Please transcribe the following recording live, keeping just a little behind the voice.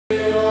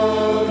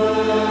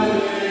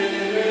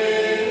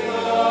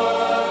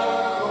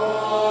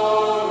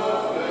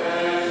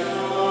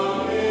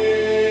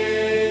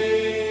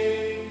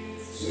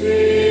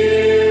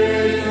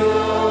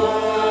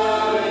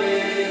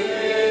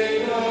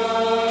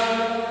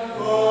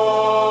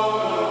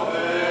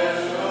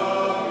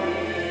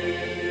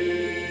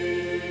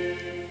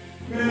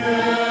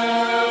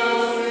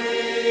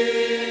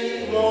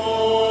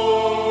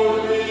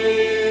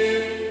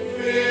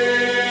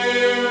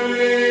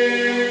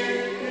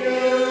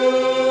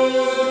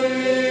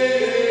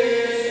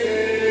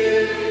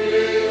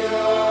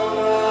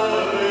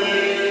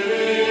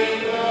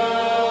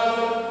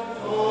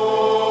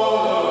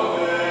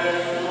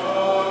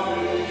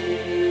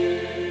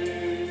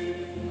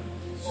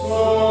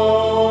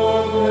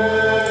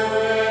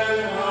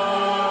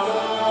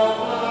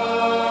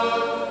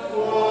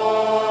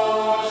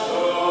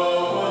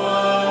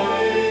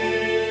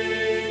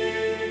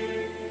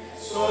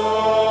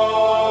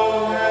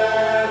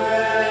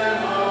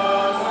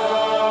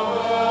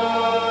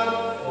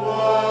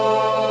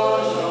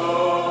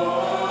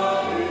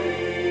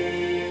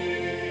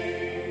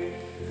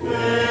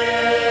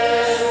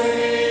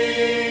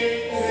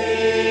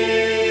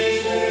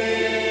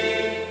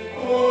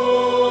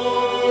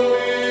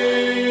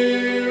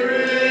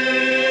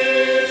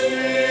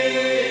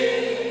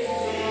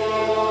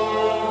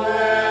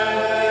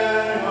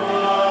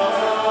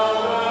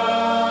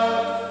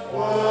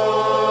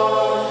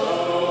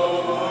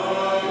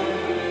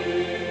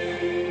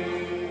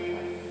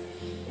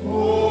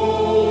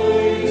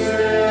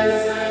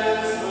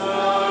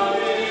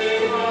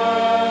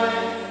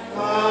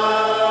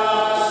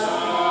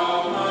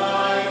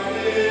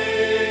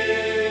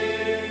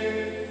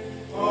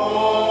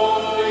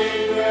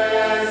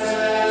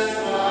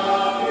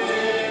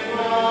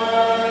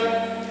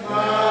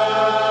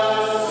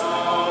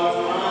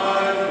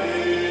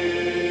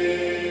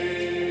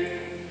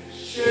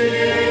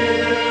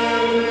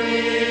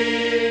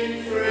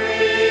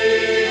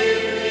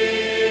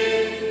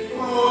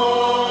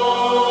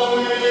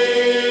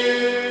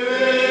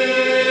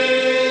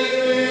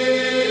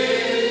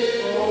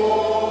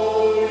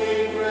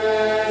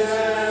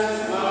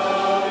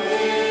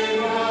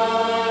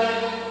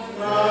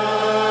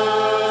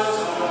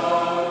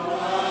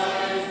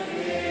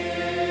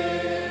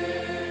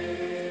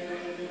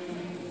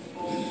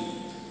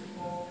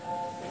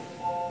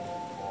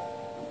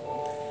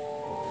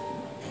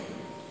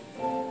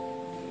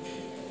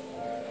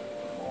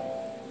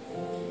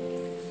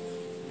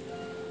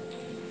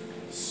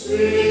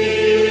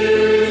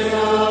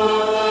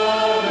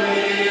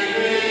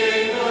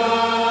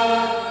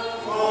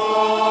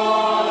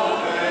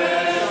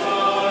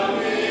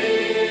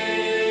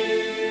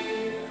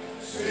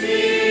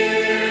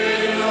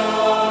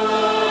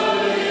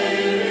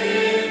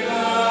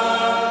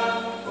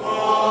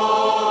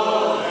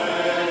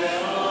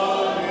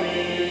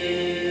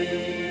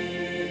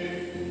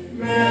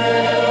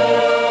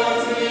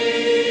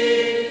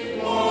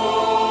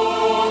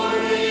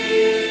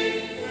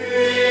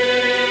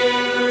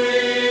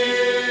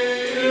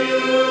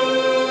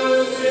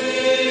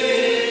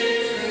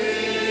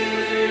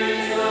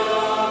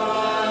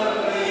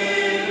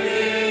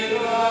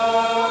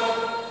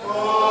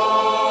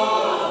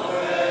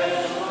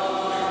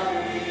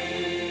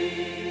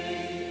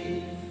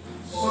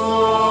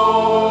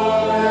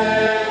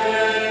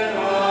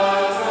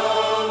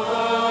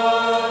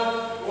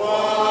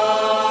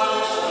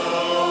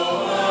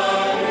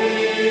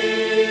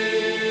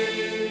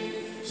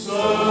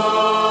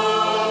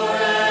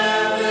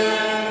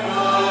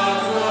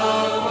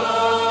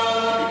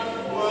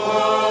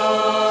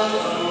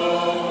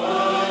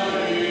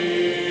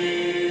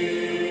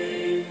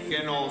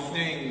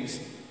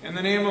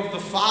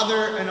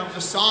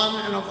the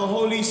Son, and of the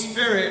Holy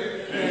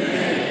Spirit.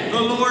 Amen.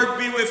 The Lord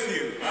be with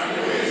you. And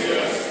with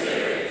your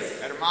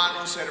spirit.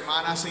 Hermanos,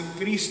 hermanas en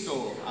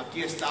Cristo,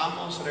 aquí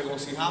estamos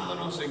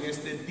regocijándonos en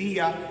este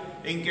día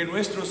en que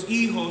nuestros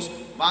hijos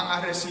van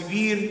a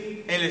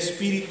recibir el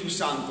Espíritu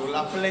Santo,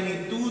 la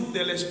plenitud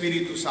del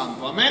Espíritu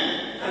Santo.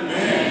 Amén.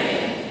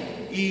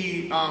 Amén.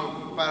 Y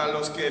para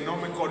los que no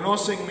me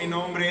conocen, mi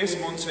nombre es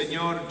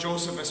Monseñor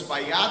Joseph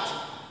Espaillat.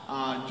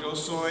 Yo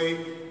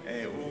soy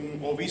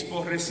un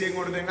obispo recién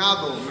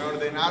ordenado. Me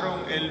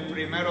ordenaron el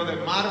 1 de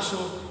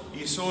marzo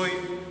y soy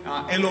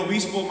el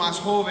obispo más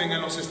joven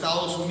en los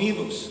Estados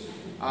Unidos.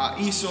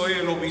 Y soy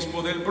el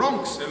obispo del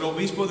Bronx, el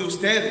obispo de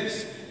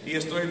ustedes. Y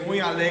estoy muy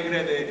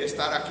alegre de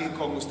estar aquí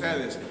con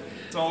ustedes.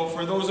 So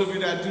for those of you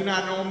that do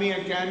not know me,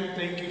 again,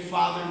 thank you,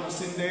 Father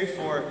Masinde,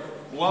 for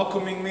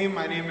welcoming me.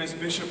 My name is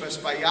Bishop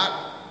Espaillat.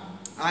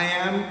 I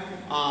am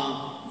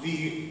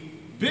the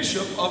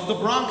Bishop of the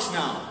Bronx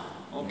now.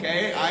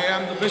 Okay, I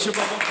am the Bishop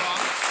of the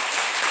Bronx.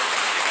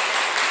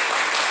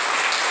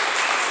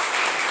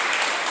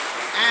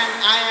 And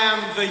I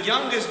am the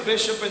youngest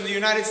bishop in the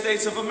United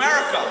States of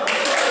America.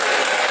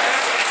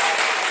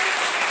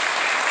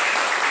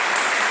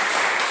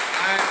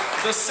 I'm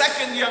the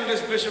second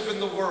youngest bishop in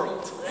the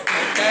world.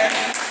 Okay?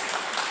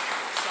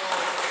 So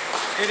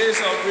it is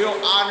a real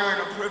honor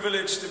and a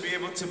privilege to be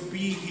able to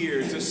be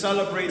here to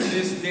celebrate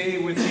this day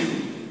with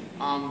you.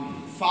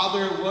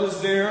 Father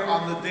was there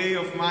on the day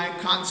of my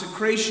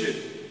consecration,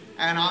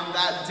 and on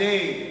that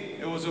day,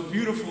 it was a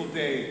beautiful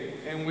day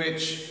in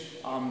which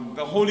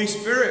the Holy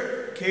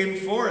Spirit came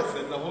forth,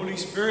 and the Holy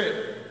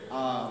Spirit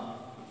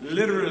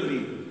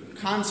literally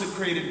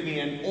consecrated me,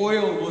 and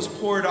oil was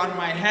poured on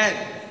my head.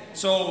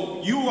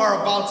 So you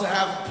are about to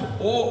have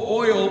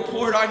oil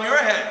poured on your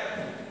head,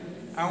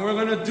 and we're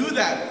going to do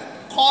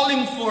that,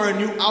 calling for a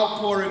new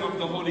outpouring of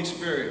the Holy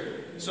Spirit.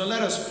 So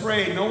let us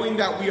pray, knowing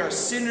that we are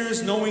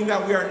sinners, knowing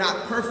that we are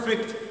not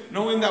perfect,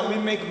 knowing that we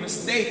make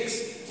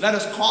mistakes. Let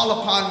us call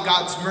upon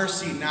God's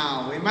mercy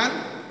now. Amen?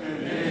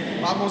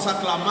 Amen. Vamos a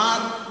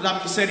clamar la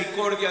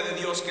misericordia de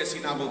Dios que es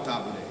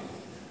inagotable.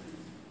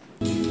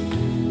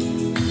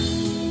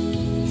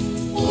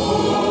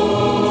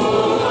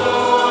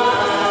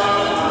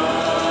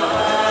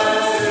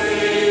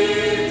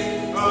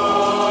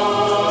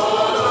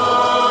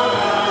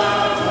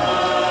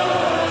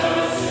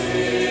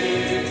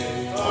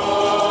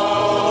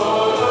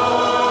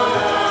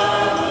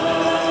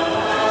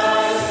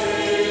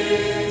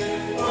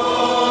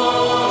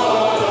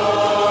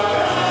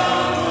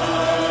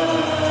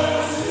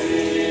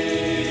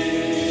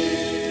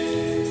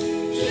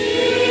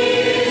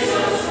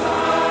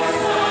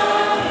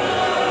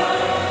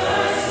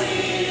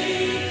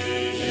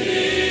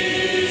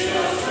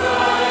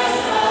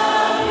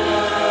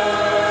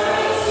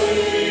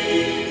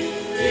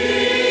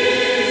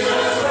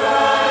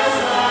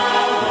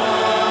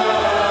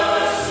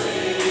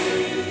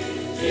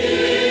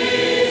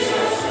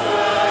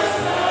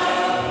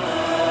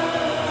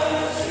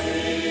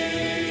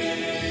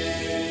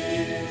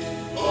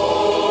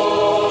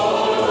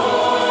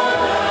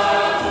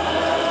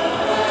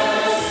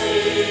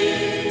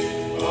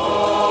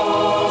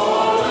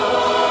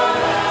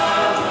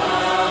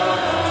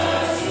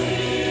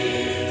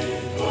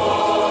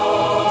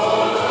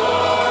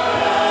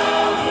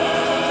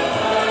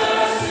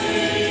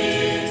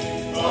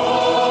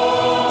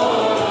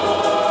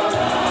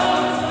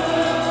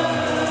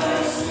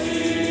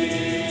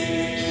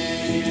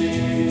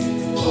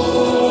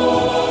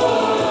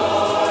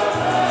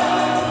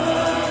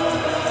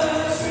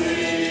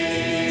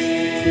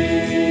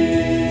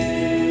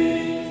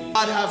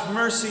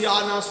 Mercy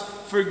on us,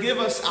 forgive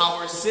us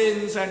our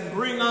sins, and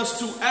bring us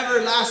to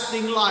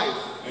everlasting life.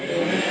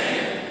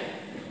 Amen.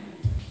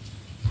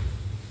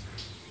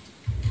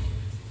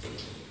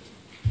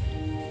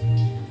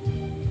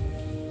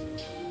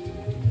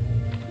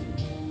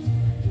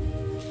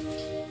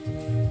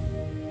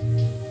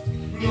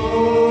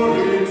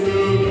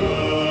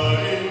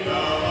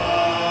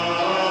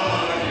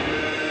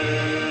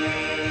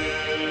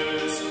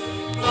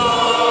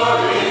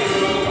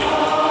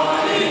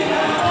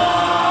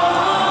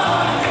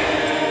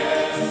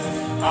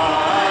 I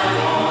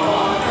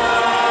want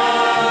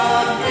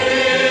that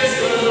peace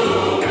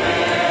to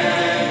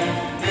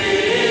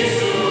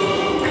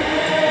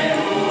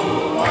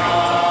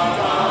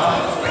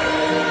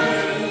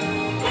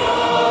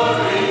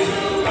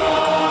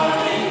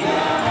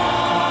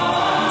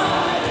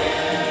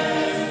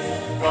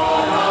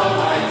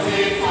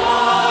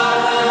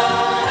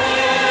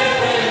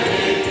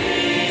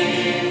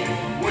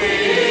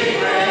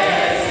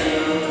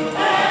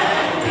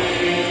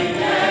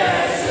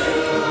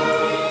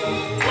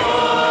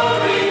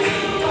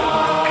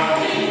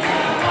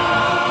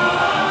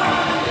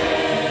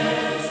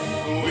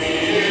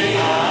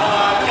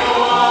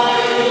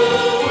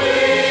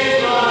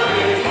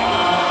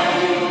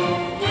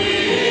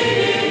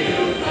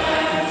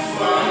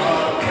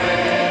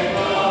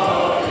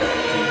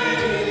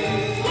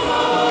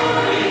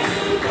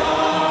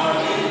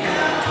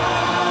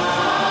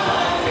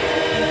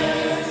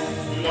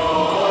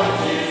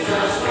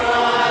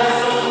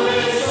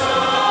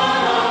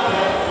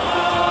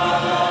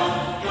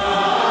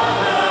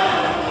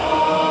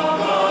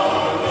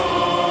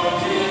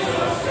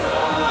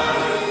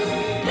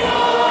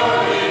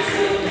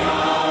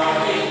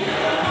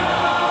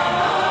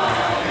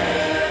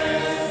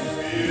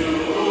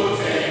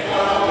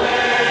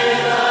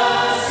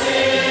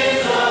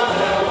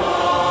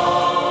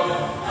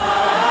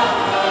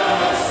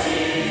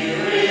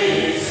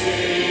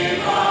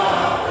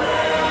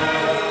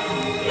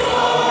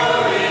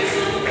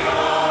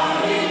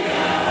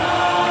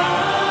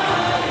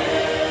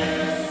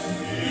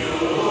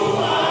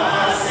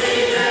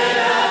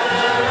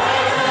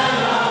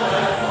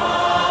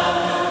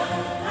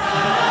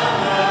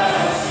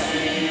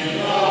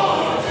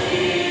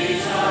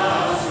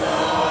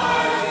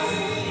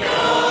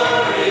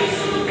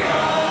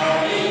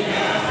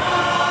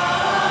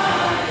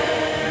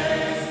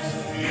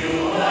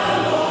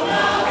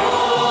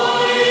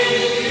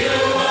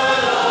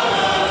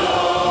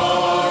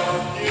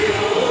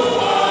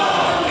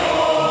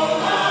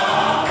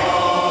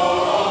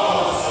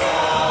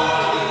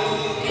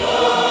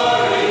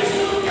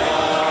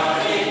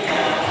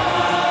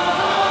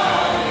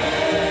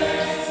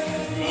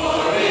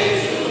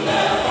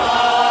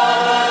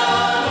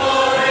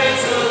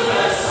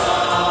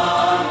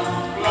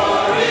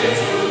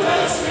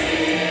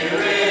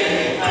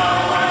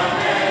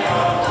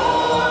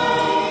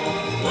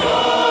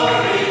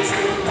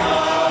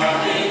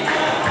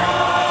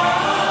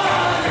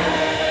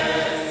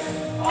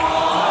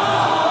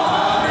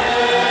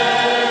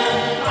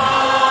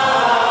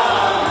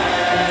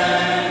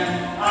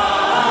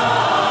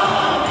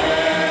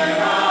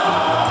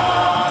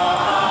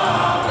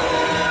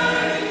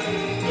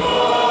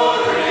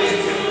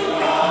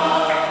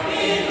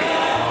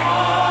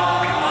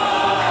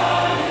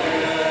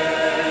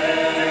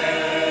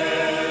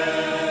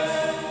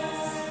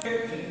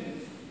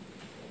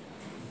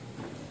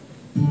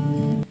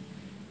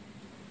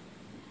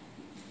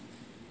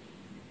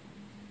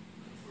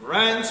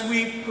thanks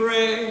we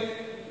pray,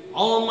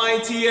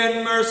 Almighty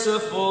and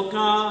merciful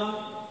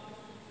God,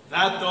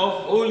 that the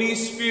Holy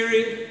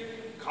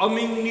Spirit,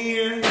 coming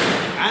near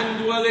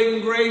and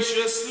dwelling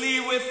graciously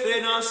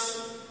within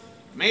us,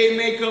 may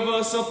make of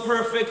us a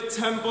perfect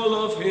temple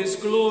of his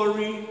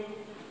glory,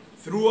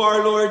 through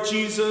our Lord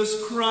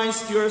Jesus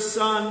Christ, your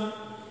Son,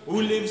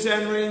 who lives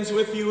and reigns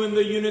with you in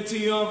the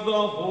unity of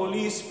the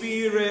Holy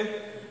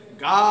Spirit,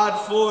 God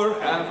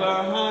forever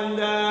and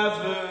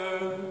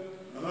ever.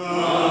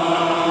 Amen.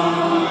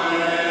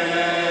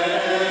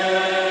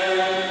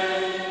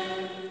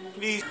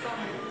 Please.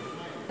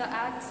 The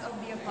Acts of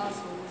the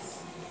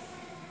Apostles.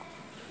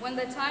 When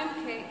the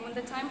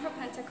time for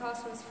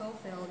Pentecost was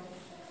fulfilled,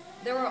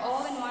 they were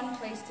all in one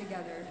place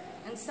together,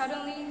 and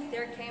suddenly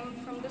there came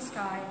from the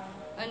sky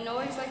a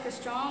noise like a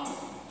strong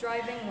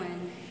driving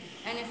wind,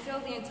 and it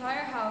filled the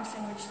entire house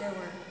in which they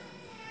were.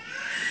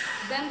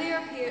 Then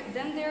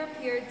there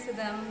appeared to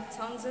them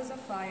tongues as of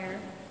fire,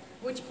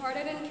 which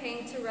parted and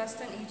came to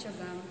rest on each of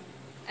them.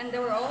 And they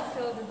were all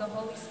filled with the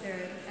Holy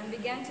Spirit, and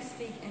began to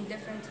speak in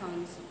different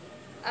tongues,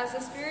 as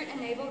the Spirit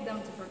enabled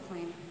them to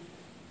proclaim.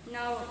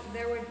 Now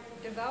there were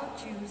devout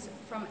Jews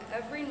from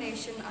every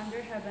nation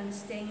under heaven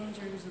staying in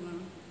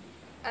Jerusalem.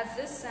 At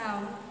this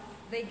sound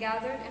they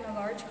gathered in a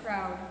large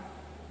crowd,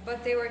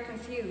 but they were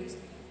confused,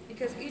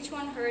 because each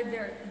one heard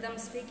them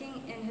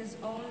speaking in his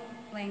own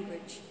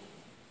language.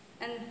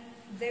 And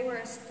they were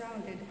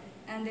astounded,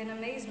 and in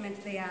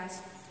amazement they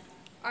asked,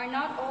 "Are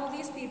not all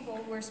these people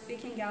who are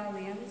speaking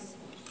Galileans?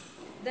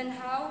 Then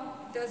how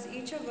does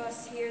each of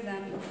us hear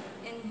them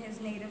in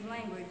his native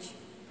language?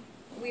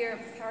 We are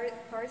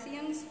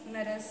Parthians,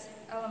 Medes,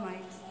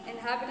 Elamites,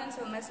 inhabitants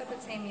of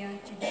Mesopotamia,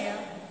 Judea,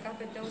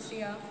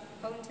 Cappadocia,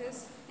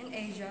 Pontus, and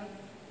Asia,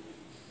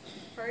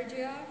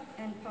 Phrygia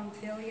and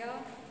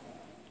Pamphylia,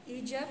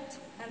 Egypt,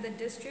 and the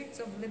districts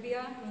of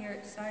Libya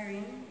near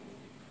Cyrene,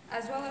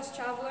 as well as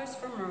travelers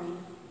from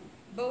Rome,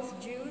 both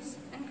Jews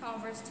and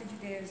converts to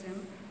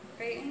Judaism,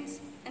 Cretans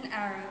and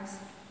Arabs.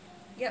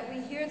 Yet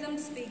we hear them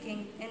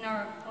speaking in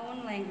our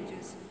own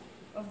languages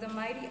of the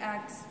mighty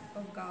acts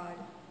of God."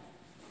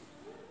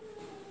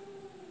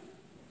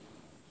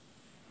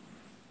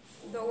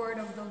 The word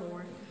of the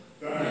Lord.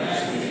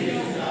 Thanks be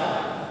to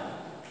God.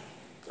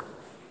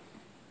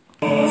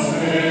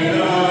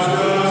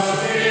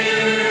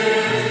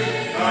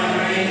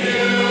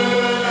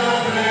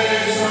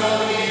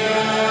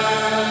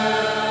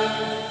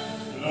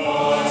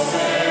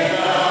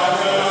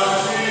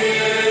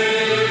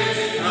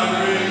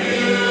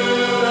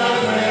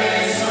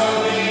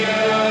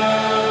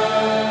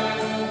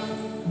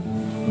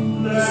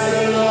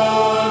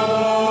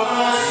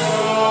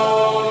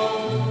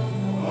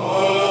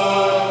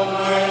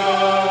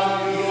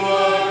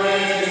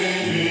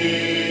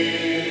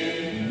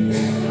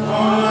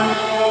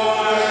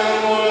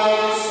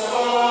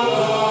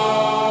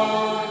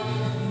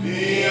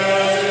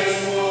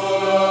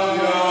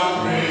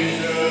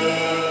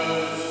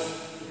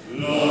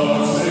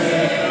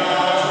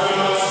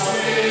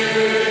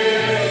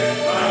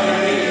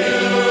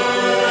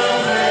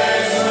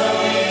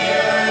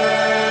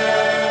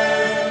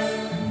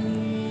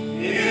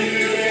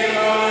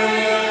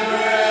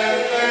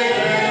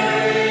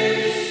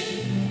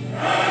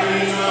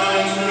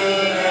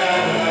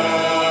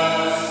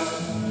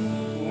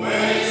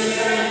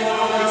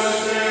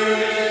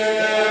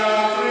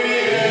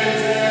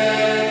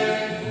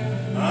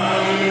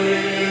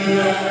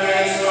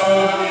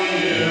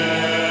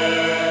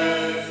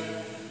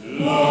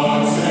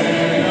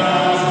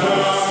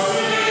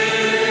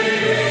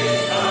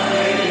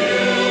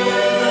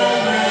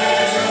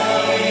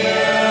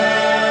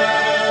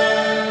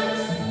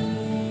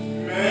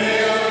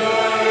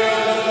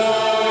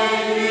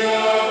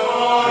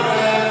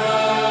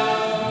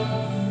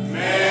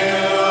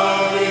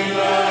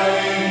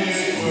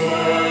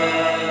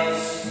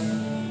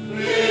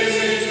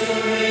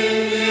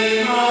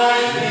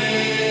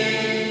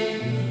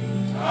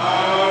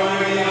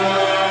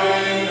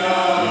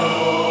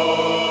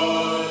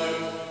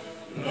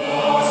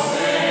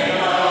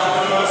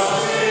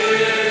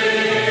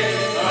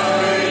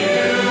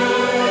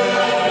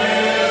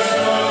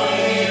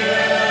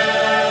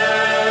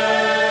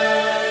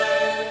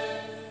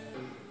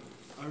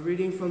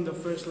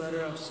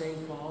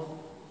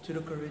 to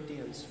the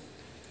Corinthians.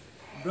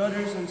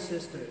 Brothers and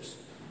sisters,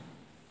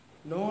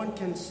 no one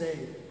can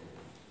say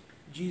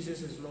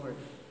Jesus is Lord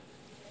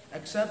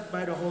except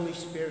by the Holy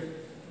Spirit.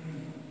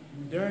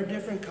 There are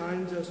different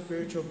kinds of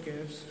spiritual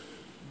gifts,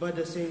 but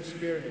the same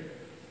Spirit.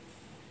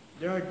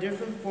 There are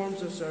different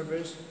forms of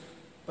service,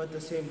 but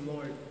the same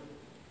Lord.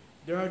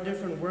 There are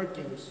different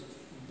workings,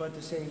 but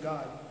the same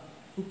God,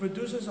 who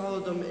produces all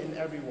of them in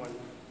everyone.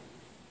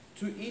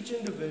 To each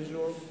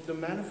individual, the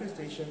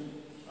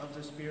manifestation of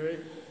the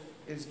Spirit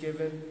is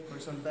given for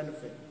some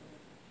benefit.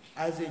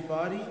 As a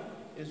body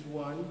is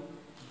one,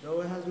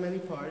 though it has many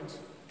parts,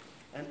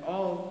 and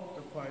all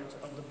the parts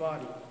of the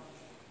body,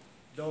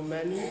 though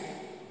many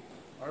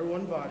are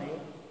one body,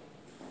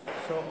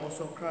 so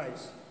also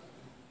Christ.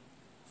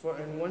 For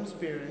in one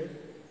Spirit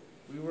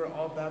we were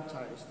all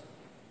baptized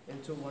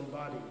into one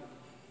body,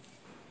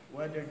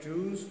 whether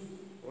Jews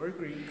or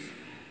Greeks,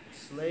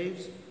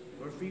 slaves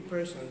or free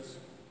persons,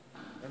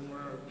 and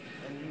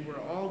we were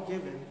all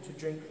given to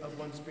drink of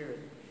one Spirit.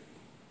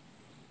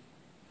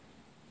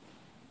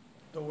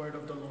 The word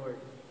of the Lord.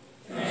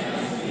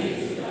 Thanks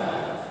be to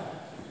God.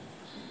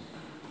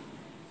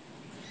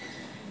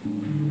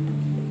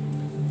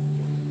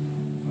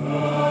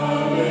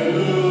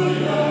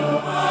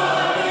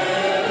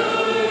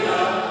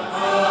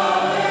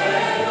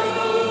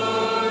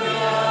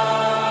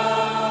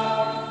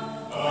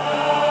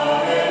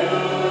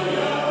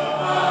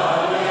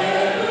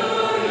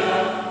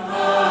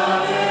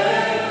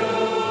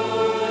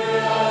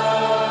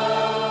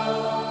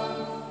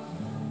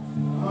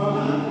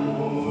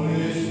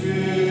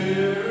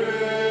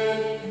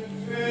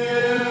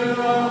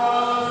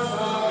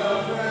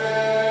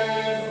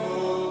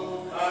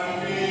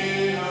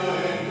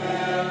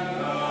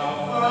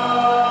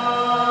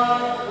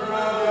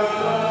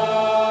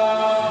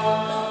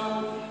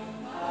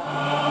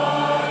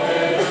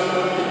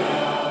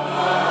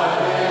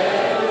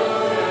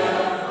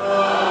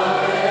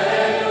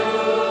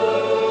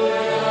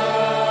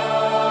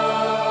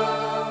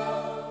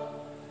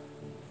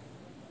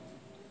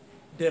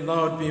 The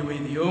Lord be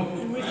with you.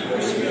 And with your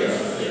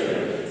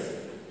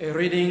spirit. A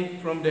reading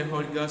from the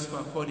Holy Gospel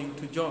according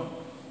to John.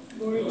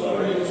 Glory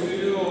to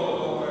you, O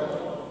Lord.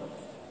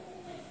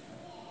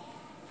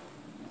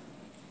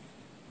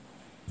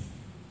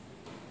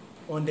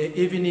 On the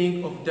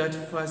evening of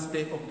that first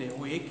day of the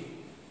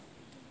week,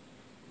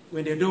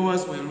 when the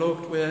doors were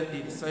locked where the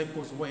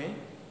disciples were,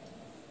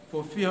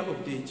 for fear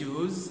of the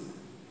Jews,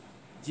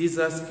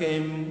 Jesus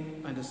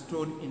came and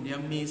stood in their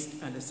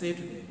midst and said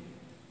to them,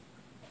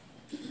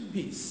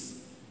 "Peace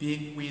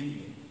be with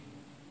you."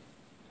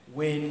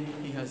 When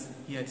he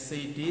had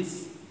said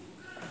this,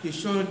 he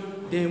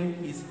showed them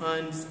his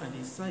hands and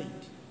his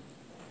side.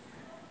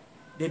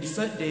 The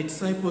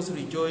disciples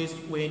rejoiced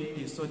when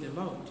they saw the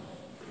Lord.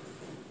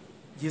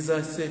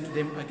 Jesus said to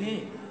them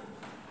again,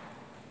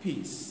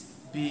 "Peace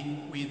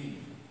be with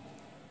you.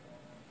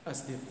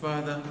 As the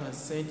Father has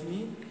sent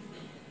me,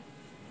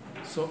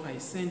 so I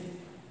send you."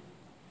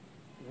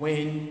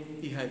 When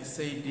he had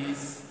said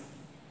this,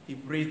 he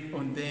breathed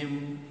on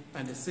them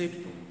and said to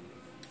them,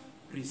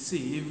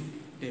 "Receive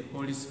the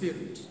Holy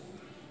Spirit.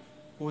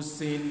 Whose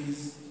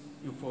sins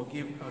you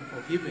forgive are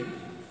forgiven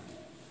you,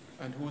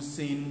 and whose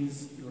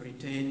sins you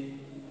retain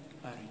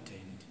are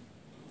retained."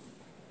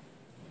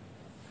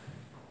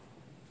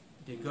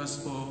 The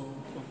Gospel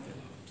of the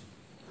Lord.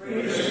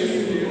 Praise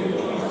to you,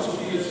 Lord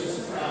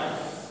Jesus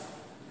Christ.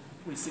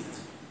 We sit.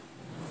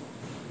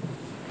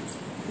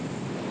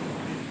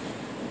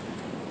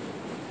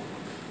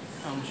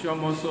 I'm sure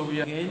most of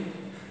you again.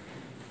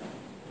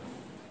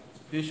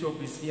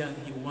 Bishop is here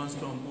and he wants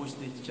to ambush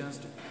the chance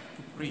to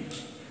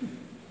preach.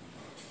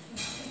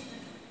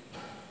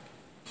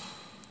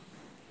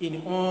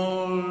 In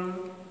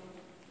all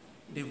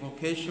the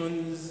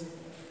vocations,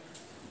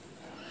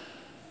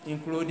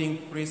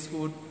 including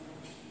priesthood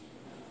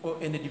or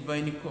any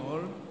divine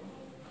call,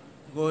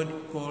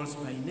 God calls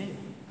by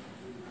name.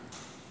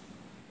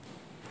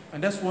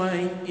 And that's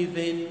why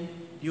even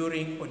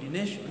during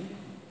ordination,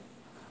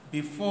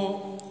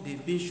 before the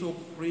bishop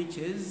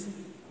preaches,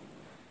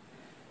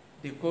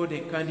 they call the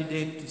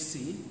candidate to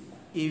see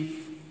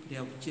if they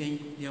have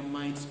changed their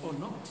minds or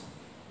not.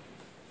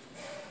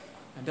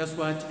 And that's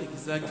what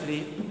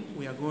exactly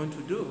we are going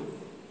to do.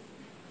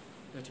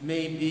 That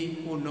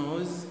maybe, who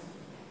knows,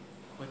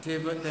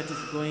 whatever that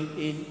is going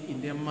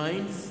in their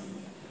minds,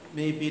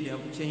 maybe they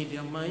have changed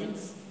their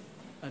minds,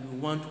 and we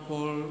want to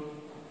call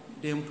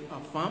them to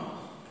affirm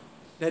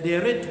that they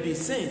are ready to be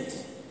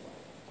sent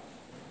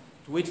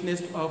to witness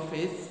to our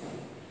faith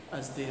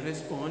as they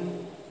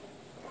respond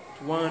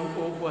to one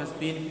who has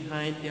been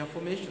behind their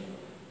formation,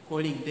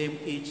 calling them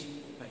each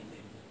by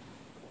name.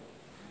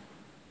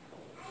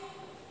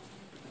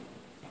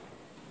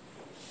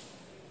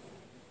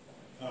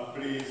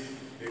 Please,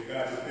 the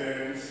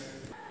godparents,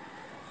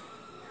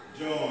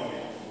 John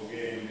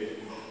Ogende,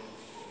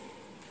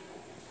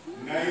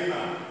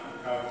 Naima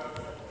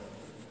Kafu,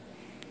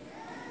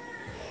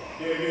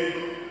 David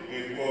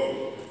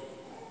Egwogu,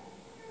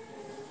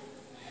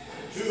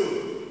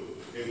 Jude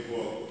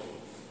Egwogu,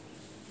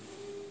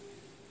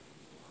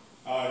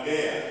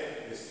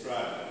 Ardea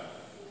Estrada,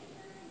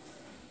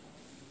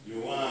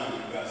 Joan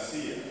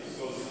Garcia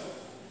Sosa,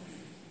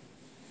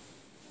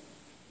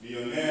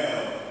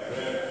 Lionel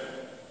Herrera,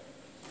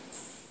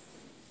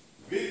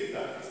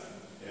 Victor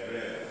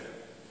Herrera,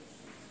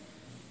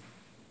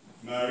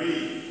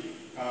 Marie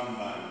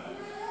Kambanda,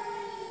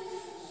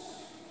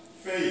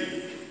 Faith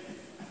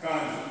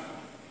Kanu,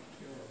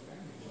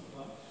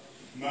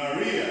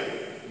 Maria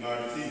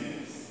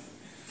Martinez,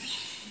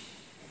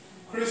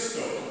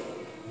 Cristo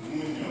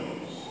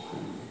Munoz,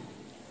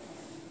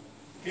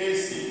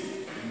 Casey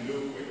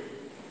Ndukwe,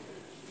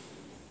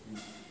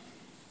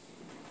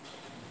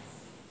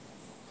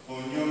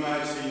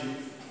 Onyomachi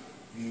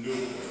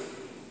Ndukwe,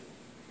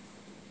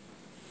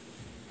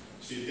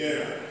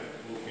 Chidera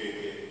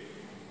Okeke,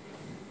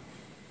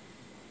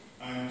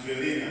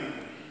 Angelina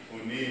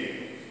O'Neill,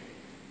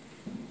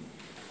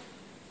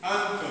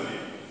 Anthony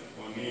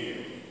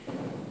O'Neill,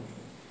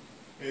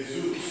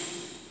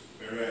 Jesus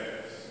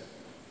Perez,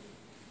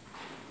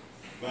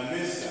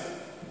 Vanessa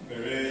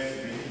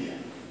Perez Mejia,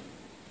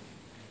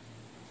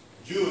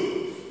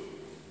 Jude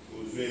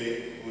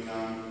Jose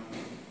Unam,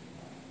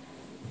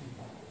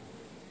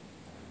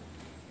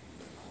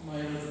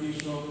 my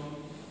Bishop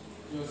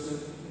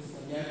Joseph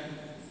Espaillat.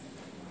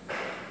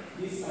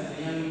 These are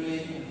the young men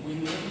and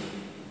women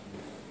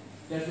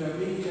that we have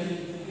been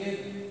journeying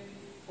together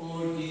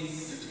all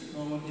these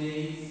normal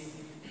days,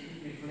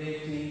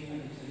 reflecting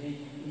and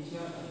encouraging each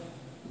other,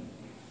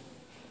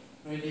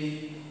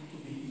 ready to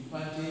be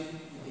imparted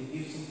with the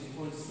gifts of the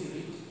Holy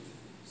Spirit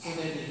so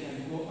that they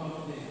can go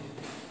out there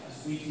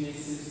as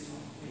witnesses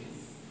of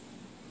faith.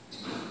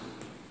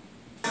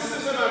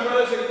 Sisters and my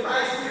brothers in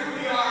Christ, here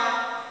we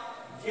are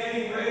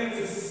getting ready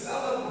to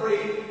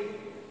celebrate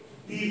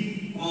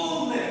the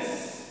fullness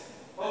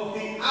of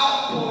the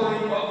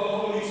outpouring of the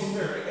Holy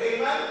Spirit.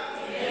 Amen?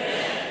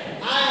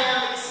 Amen. I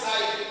am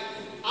excited.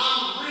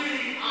 I'm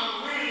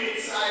really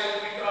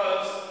excited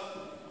because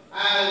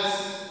as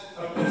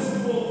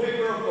Episcopal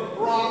Vicar of the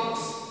Bronx,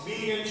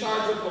 being in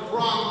charge of the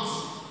Bronx,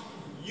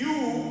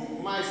 you,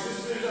 my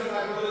sisters and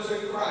my brothers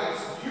in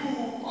Christ,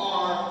 you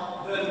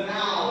are the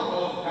now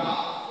of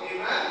God.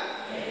 Amen?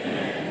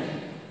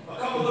 Amen. A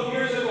couple of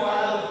years ago, I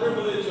had the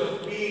privilege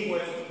of being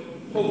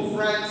with Pope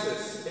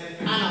Francis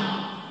in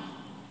Panama.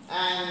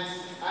 And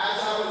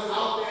as I was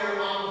out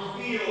there on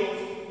the field,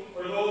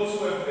 for those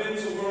who have been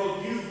to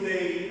World Youth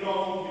Day, you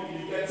know,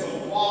 you get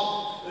to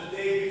walk the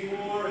day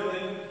before, and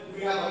then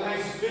we have a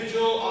nice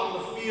vigil on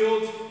the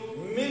field.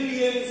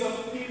 Millions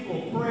of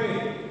people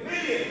praying.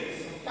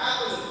 Millions of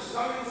Catholics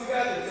coming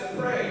together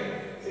to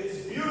pray.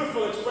 It's a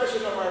beautiful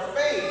expression of our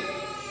faith.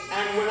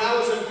 And when I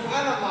was in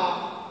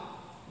Panama,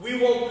 we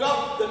woke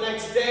up the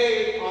next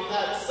day on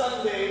that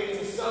Sunday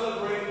to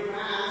celebrate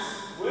Mass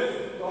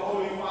with the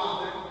Holy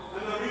Father.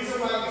 And the reason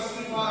why we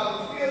sleep out on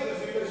the field is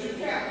because you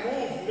can't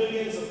move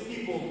millions of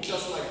people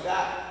just like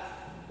that.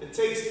 It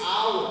takes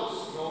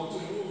hours, you know, to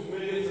move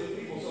millions of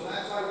people. So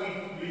that's why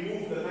we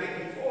move the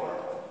night before.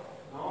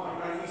 You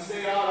know, and we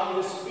stay out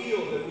on this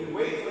field and we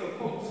wait for the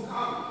Pope to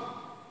come.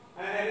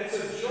 And it's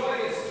a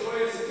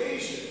joyous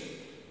occasion.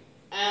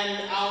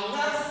 And I'll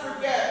never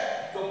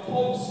forget the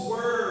Pope's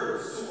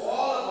words to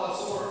all of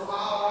us who are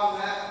out on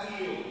that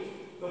field.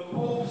 The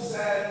Pope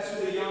said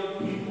to the young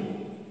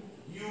people,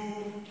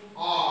 "You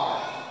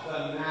are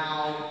the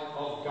now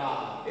of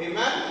God."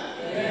 Amen?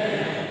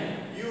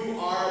 Amen. You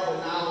are the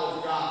now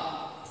of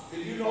God.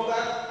 Did you know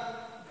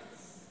that?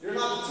 You're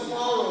not the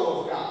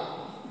tomorrow of God.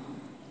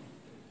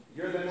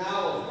 You're the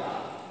now of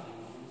God.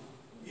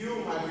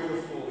 You, my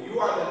beautiful, you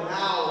are the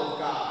now of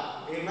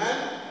God.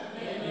 Amen?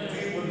 Amen.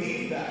 Do you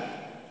believe that?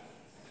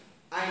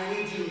 I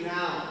need you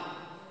now.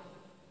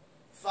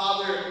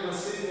 Father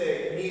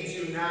Masinde needs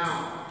you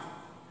now.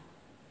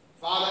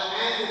 Father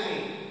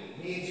Anthony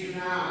needs you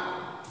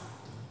now.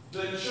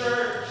 The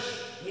church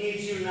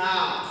needs you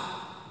now.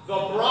 The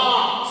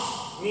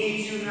Bronx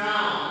needs you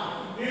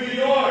now. New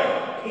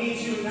York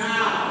needs you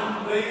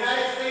now. The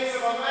United States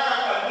of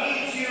America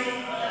needs you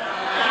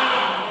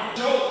now.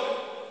 Joke.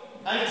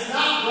 And it's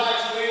not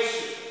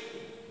graduation.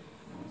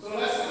 So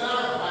let's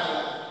clarify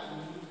that.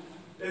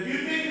 If you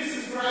think this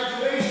is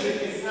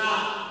graduation, it's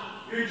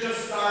not. You're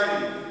just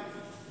starting.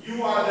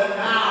 You are the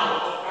now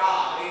of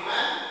God.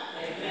 Amen?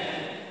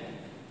 Amen.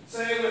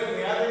 Say it with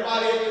me.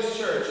 Everybody in this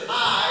church. I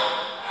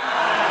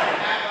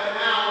am the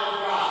now of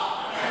God.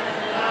 I am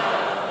the now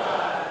of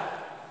God.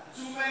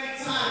 Too many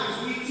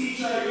times we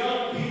teach our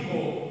young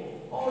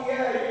people, oh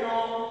yeah, you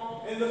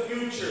know, in the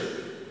future,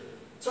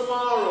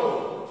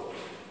 tomorrow,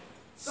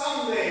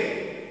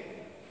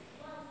 someday.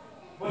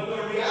 But the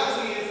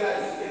reality is that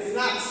it's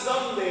not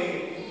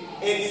someday,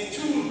 it's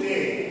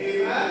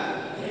today. Amen?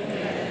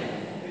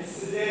 Amen. It's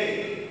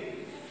today.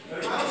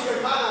 Hermanos y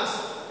hermanas,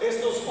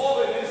 estos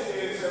jóvenes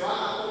que se van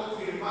a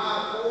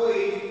confirmar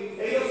hoy,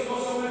 ellos no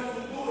son el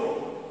futuro.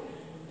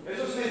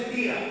 Eso es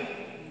mentira.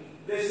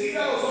 Decir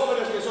a los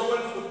jóvenes que son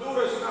el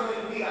futuro es una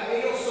mentira.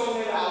 Ellos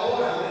son el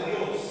ahora de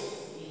Dios.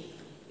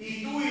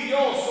 Y tú y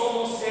yo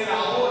somos el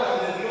ahora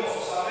de Dios.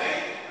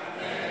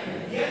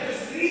 ¿Saben? Y esto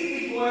es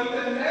crítico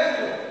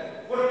entenderlo.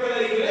 Porque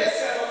la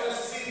iglesia nos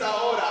necesita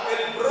ahora.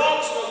 El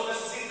Bronx nos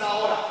necesita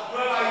ahora.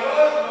 Nueva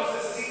York nos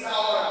necesita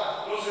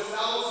ahora. Los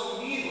Estados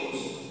Unidos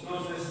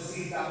nos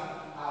necesita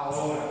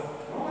ahora.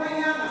 No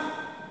mañana.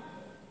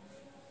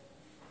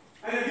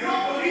 And if you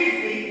don't believe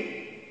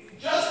me,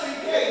 just in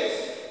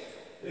case,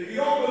 if you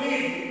don't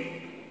believe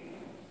me,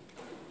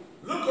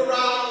 look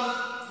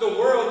around the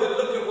world and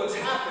look at what's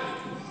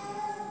happening.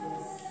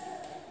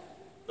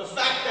 The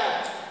fact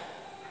that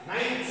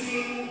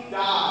 19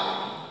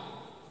 died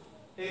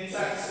in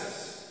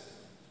Texas.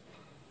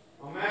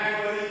 A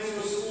man went into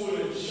a school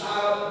and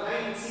shot up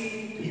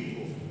 19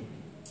 people.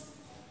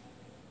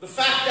 The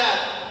fact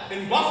that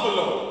in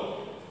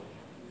Buffalo,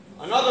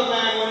 another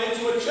man went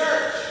into a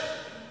church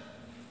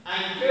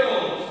and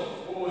killed,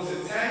 what was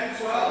it, 10,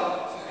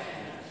 12?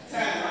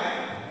 10,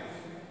 right?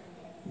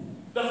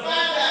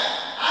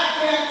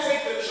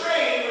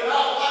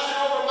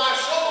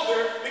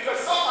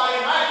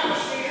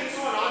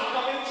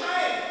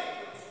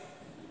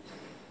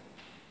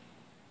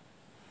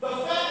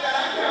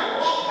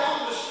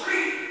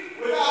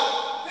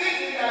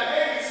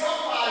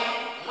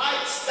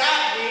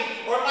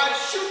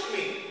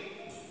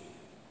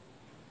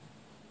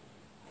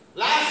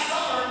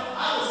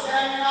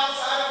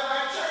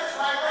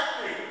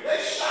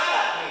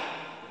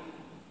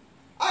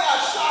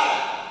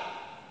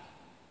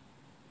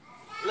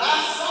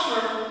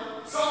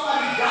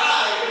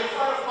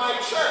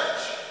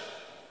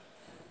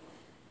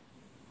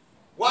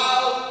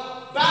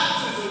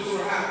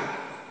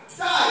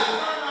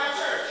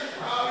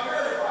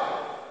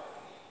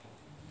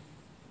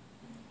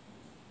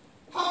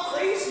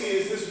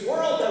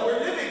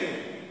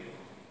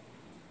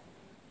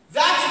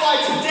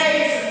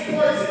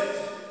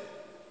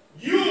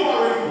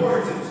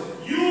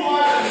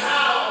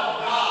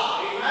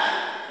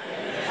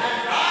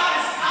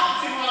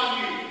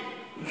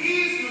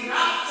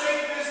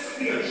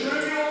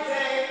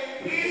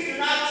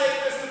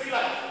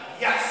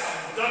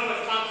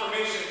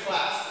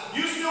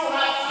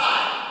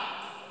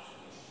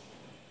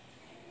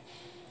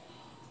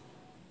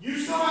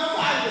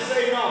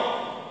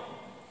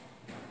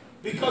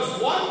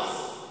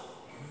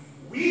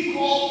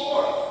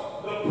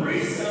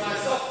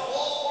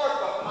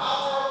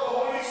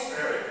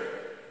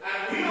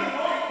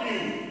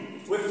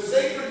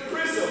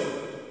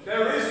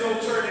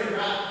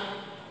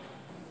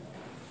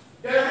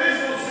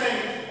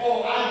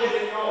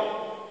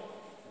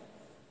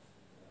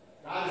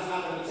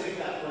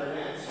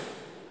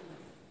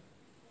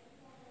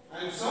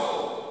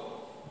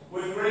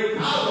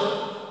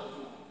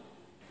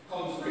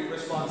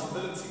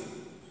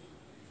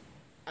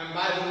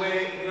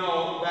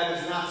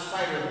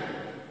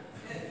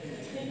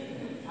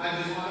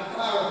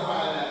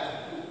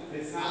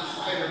 not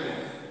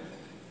Spider-Man.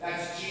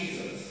 That's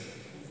Jesus.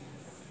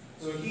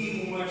 So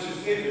he who much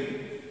is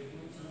given,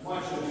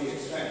 much will be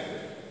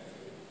expected.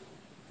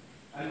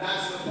 And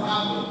that's the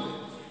problem,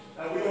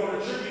 that we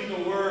don't attribute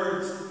the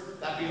words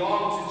that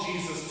belong to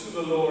Jesus to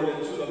the Lord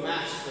and to the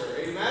Master.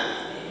 Amen?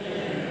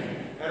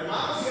 Amen.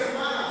 Hermanos y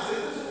hermanas,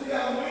 esto es un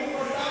día muy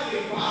importante.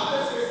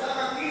 Padres que están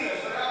aquí,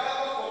 estoy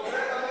hablando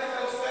concretamente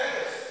a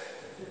ustedes.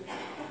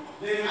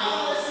 De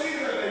nada les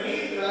sirve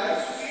venir, traer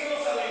sus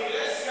hijos a la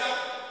iglesia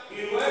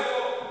y luego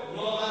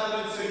no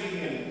darle el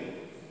seguimiento.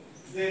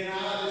 De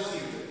nada les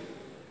sirve.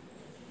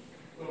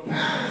 The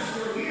parents who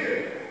are here,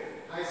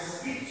 I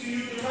speak to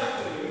you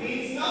directly. It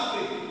means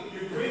nothing.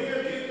 You bring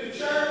your kid to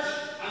church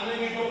and then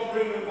you don't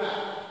bring them back.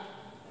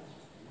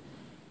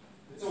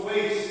 It's a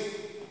waste.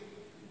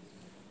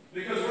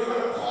 Because we're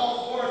going to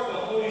call forth the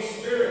Holy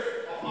Spirit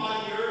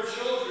upon your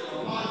children,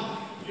 upon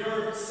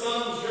your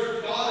sons,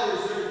 your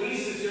daughters, your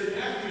nieces, your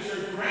nephews,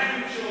 your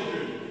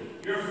grandchildren,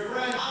 your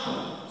friends,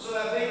 so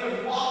that they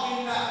can walk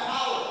in that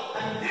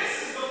power. And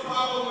this is the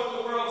problem with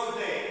the world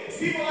today.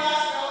 People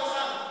ask me all the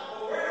time,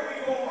 well, where did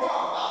we go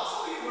wrong? I'll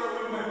tell you where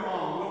we went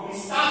wrong. When we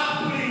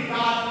stopped putting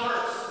God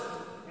first.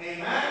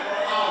 Amen or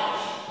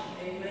ouch?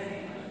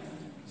 Amen.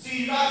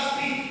 See, you got to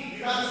speak. You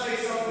got to say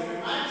something. In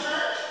my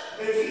church,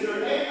 it's either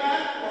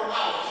amen or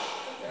ouch.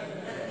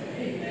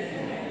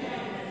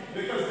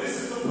 Because this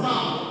is the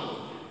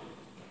problem.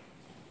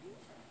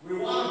 We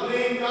want to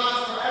blame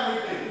God for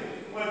everything.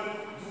 But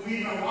do we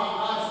even want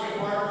God to be a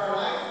part of our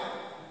life?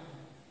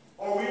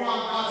 Or we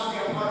want God to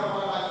be a part of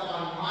our life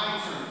on my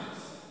terms?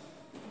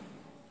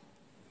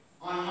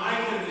 On my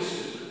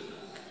condition?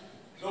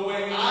 The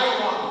way I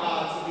want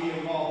God to be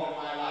involved in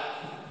my life.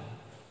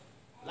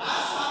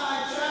 Last time I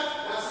checked,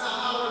 that's not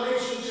how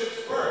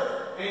relationships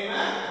work.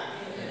 Amen?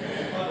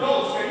 Amen.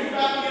 Adults, can you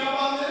back me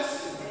up on this?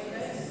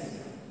 Amen.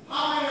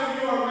 How many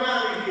of you are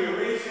married here?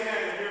 Raise your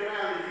hand if you're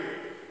married here.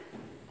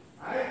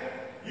 Right?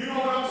 You know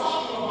what I'm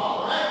talking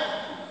about, right?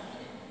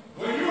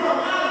 When you are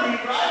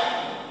married, right?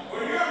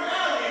 When you're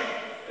married,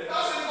 it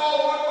doesn't go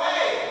one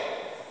way.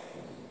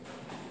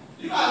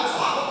 You got to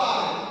talk about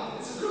it.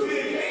 It's a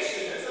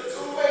communication. It's a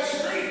two-way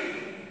street.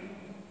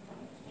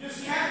 You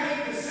just can't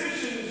make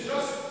decisions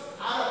just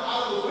out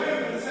of the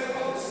whim and say,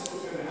 oh, this is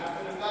what's going to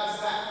happen, and that's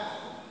that.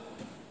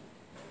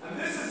 And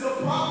this is the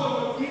problem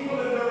with people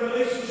in their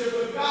relationship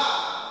with God.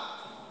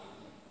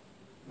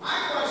 My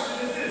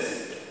question is this: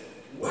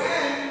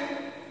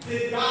 when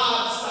did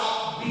God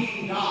stop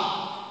being God?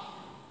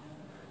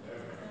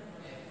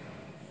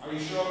 Are you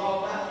sure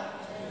about that?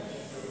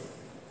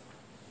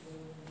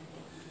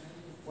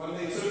 When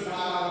they took God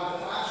out of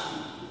the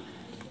classroom.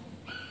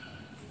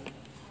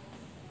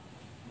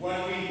 When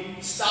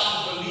we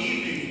stopped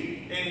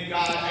believing in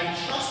God and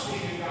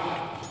trusting in God.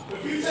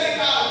 If you take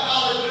out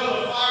a $1 bill,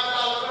 a $5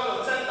 bill,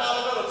 a $10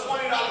 bill, a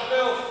 $20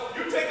 bill,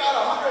 you take out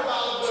a $100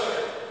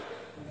 bill.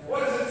 What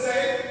does it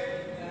say?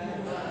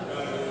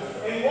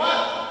 In what?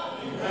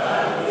 In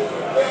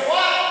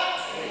what?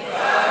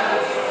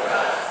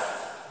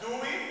 Do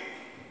we?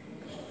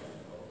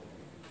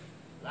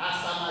 Last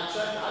time I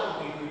checked, I don't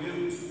think we do.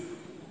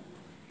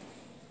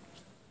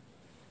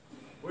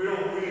 We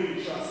don't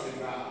really trust in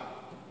God.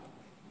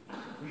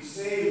 We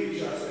say we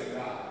trust in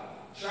God.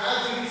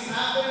 Tragedies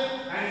happen,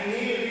 and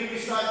immediately we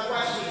start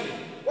questioning,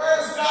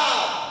 where's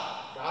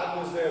God? God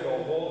was there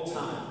the whole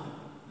time.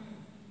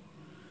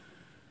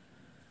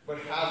 But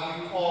have